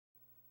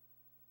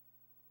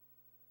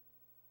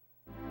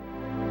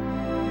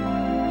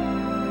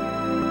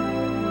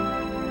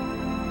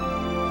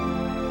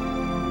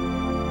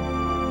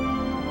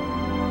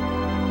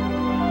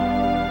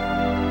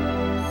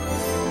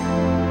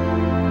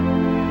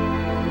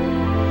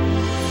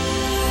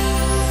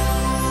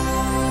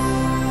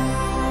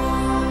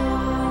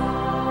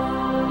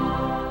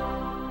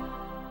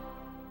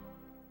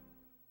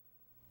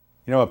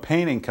You know, a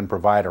painting can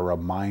provide a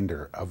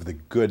reminder of the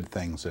good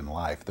things in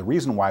life, the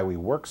reason why we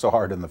work so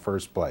hard in the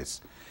first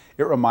place.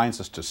 It reminds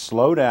us to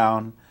slow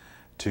down,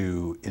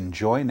 to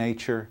enjoy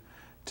nature,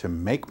 to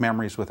make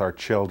memories with our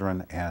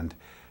children, and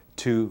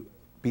to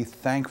be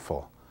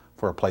thankful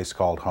for a place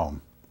called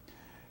home.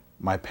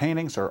 My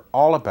paintings are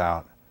all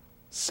about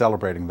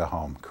celebrating the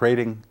home,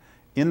 creating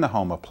in the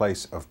home a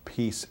place of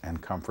peace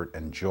and comfort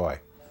and joy.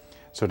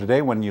 So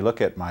today when you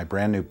look at my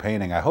brand new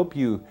painting, I hope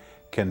you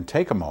can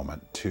take a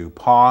moment to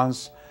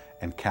pause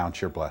and count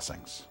your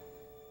blessings.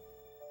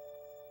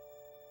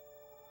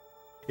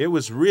 It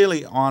was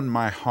really on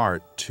my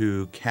heart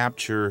to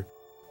capture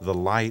the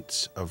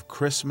lights of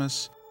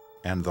Christmas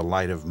and the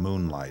light of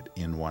moonlight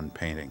in one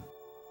painting.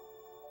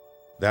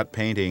 That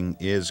painting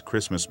is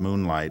Christmas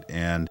Moonlight,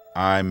 and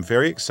I'm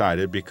very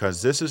excited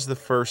because this is the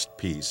first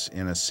piece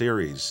in a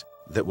series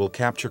that will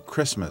capture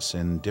Christmas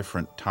in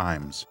different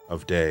times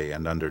of day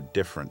and under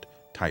different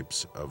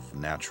types of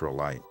natural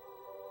light.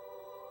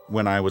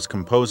 When I was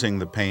composing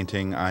the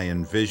painting, I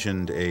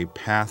envisioned a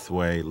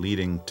pathway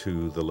leading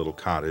to the little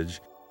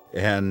cottage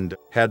and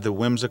had the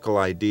whimsical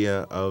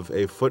idea of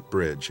a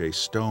footbridge, a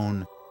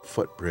stone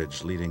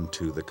footbridge leading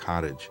to the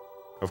cottage.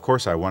 Of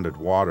course, I wanted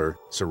water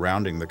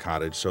surrounding the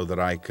cottage so that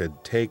I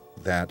could take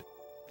that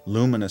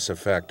luminous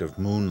effect of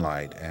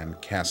moonlight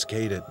and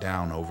cascade it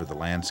down over the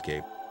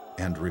landscape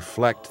and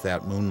reflect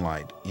that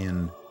moonlight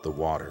in the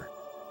water.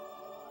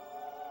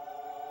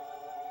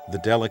 The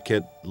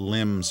delicate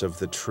limbs of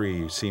the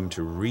tree seem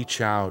to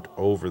reach out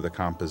over the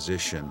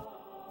composition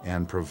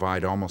and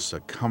provide almost a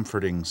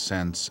comforting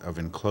sense of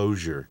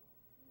enclosure.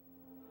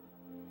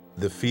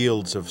 The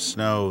fields of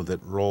snow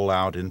that roll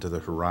out into the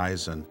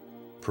horizon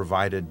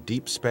provided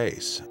deep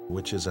space,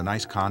 which is a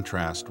nice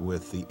contrast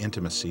with the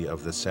intimacy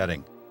of the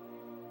setting.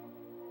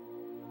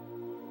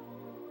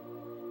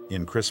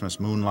 In Christmas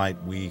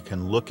Moonlight, we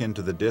can look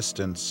into the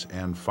distance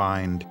and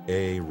find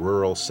a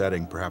rural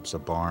setting, perhaps a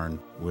barn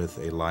with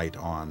a light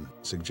on,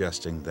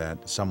 suggesting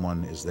that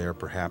someone is there,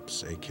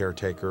 perhaps a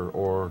caretaker,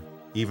 or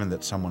even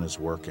that someone is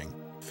working,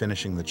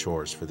 finishing the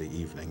chores for the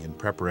evening in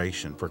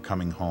preparation for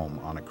coming home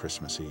on a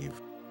Christmas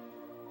Eve.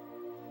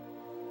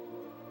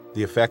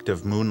 The effect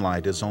of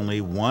moonlight is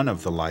only one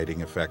of the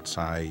lighting effects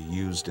I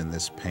used in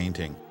this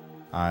painting.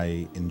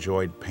 I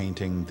enjoyed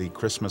painting the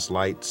Christmas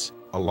lights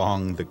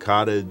along the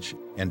cottage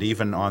and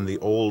even on the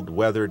old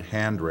weathered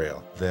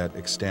handrail that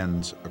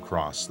extends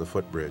across the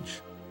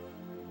footbridge.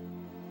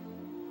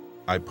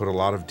 I put a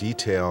lot of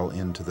detail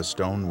into the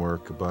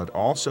stonework, but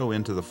also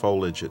into the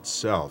foliage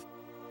itself.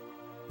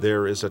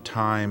 There is a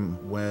time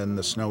when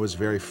the snow is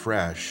very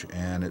fresh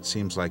and it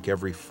seems like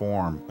every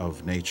form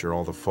of nature,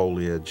 all the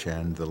foliage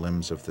and the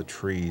limbs of the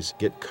trees,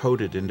 get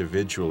coated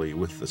individually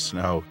with the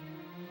snow.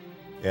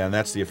 And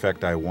that's the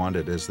effect I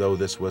wanted, as though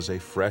this was a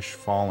fresh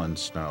fallen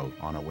snow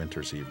on a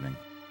winter's evening.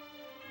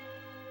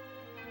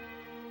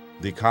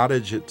 The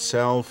cottage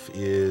itself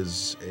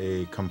is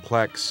a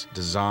complex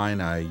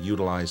design. I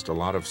utilized a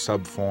lot of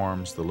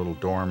subforms, the little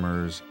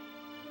dormers,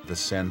 the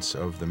sense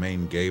of the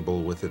main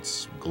gable with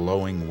its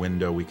glowing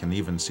window. We can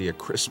even see a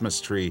Christmas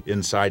tree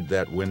inside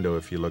that window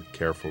if you look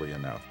carefully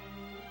enough.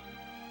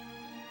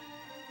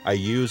 I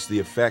used the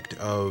effect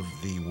of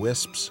the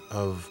wisps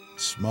of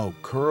smoke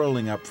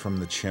curling up from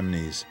the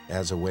chimneys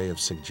as a way of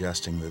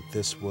suggesting that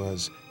this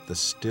was the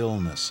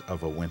stillness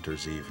of a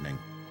winter's evening.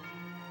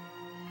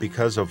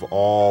 Because of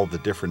all the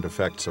different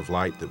effects of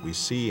light that we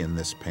see in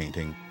this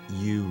painting,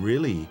 you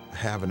really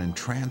have an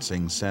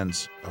entrancing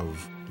sense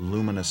of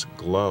luminous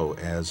glow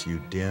as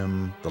you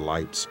dim the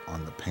lights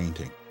on the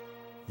painting.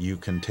 You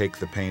can take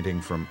the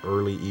painting from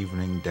early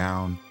evening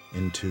down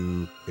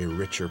into a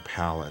richer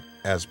palette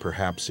as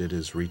perhaps it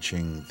is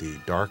reaching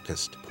the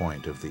darkest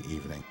point of the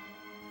evening.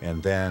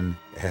 And then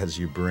as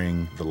you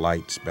bring the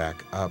lights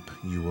back up,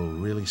 you will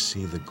really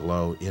see the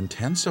glow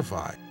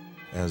intensify,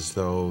 as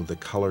though the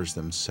colors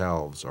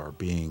themselves are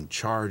being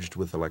charged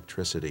with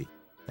electricity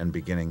and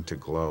beginning to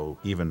glow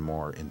even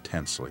more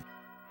intensely.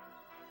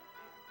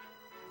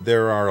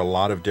 There are a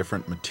lot of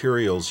different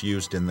materials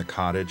used in the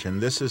cottage,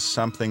 and this is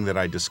something that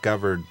I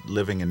discovered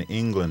living in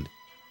England,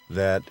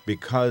 that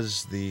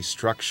because the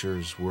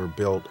structures were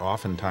built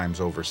oftentimes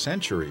over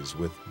centuries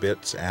with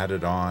bits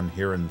added on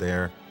here and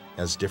there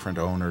as different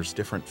owners,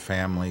 different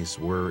families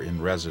were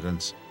in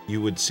residence,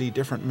 you would see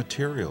different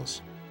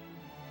materials.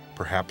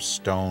 Perhaps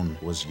stone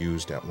was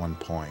used at one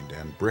point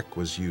and brick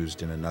was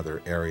used in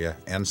another area,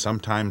 and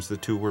sometimes the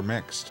two were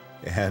mixed.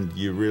 And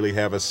you really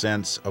have a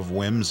sense of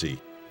whimsy,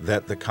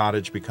 that the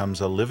cottage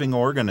becomes a living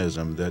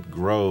organism that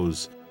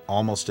grows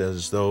almost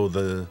as though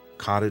the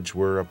cottage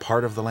were a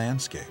part of the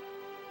landscape.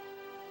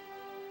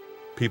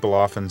 People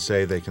often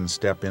say they can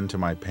step into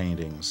my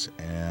paintings,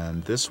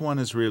 and this one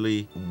is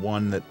really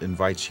one that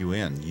invites you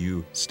in.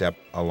 You step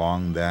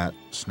along that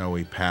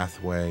snowy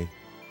pathway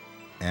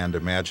and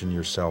imagine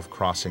yourself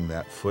crossing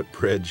that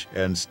footbridge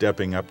and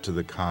stepping up to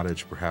the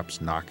cottage,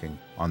 perhaps knocking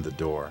on the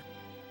door.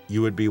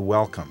 You would be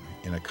welcome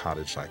in a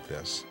cottage like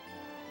this.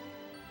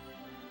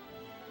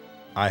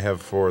 I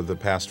have, for the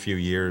past few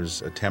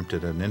years,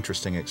 attempted an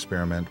interesting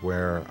experiment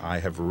where I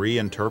have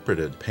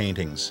reinterpreted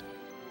paintings.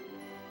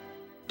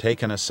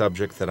 Taken a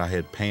subject that I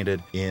had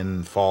painted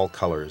in fall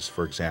colors,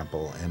 for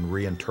example, and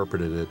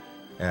reinterpreted it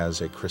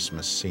as a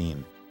Christmas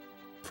scene.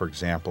 For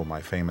example,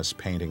 my famous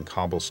painting,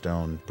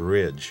 Cobblestone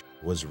Bridge,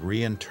 was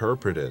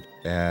reinterpreted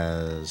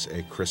as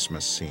a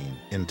Christmas scene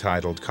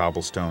entitled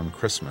Cobblestone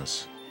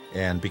Christmas,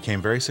 and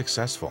became very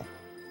successful.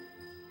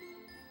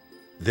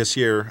 This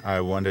year,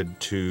 I wanted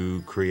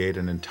to create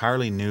an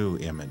entirely new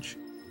image,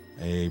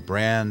 a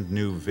brand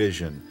new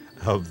vision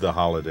of the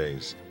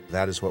holidays.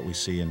 That is what we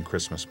see in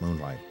Christmas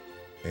Moonlight,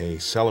 a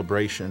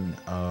celebration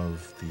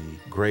of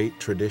the great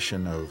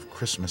tradition of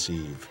Christmas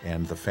Eve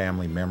and the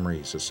family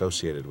memories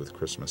associated with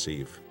Christmas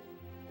Eve.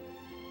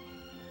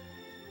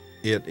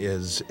 It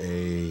is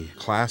a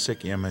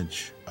classic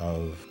image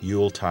of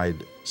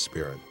Yuletide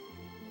spirit.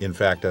 In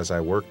fact, as I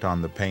worked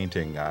on the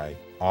painting, I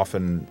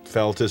often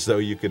felt as though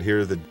you could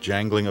hear the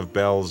jangling of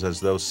bells as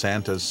though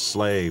Santa's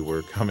sleigh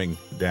were coming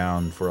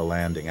down for a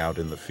landing out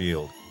in the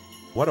field.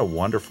 What a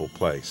wonderful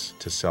place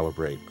to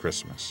celebrate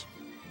Christmas.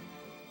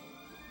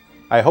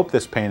 I hope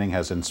this painting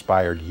has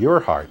inspired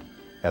your heart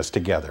as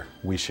together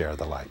we share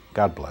the light.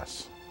 God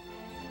bless.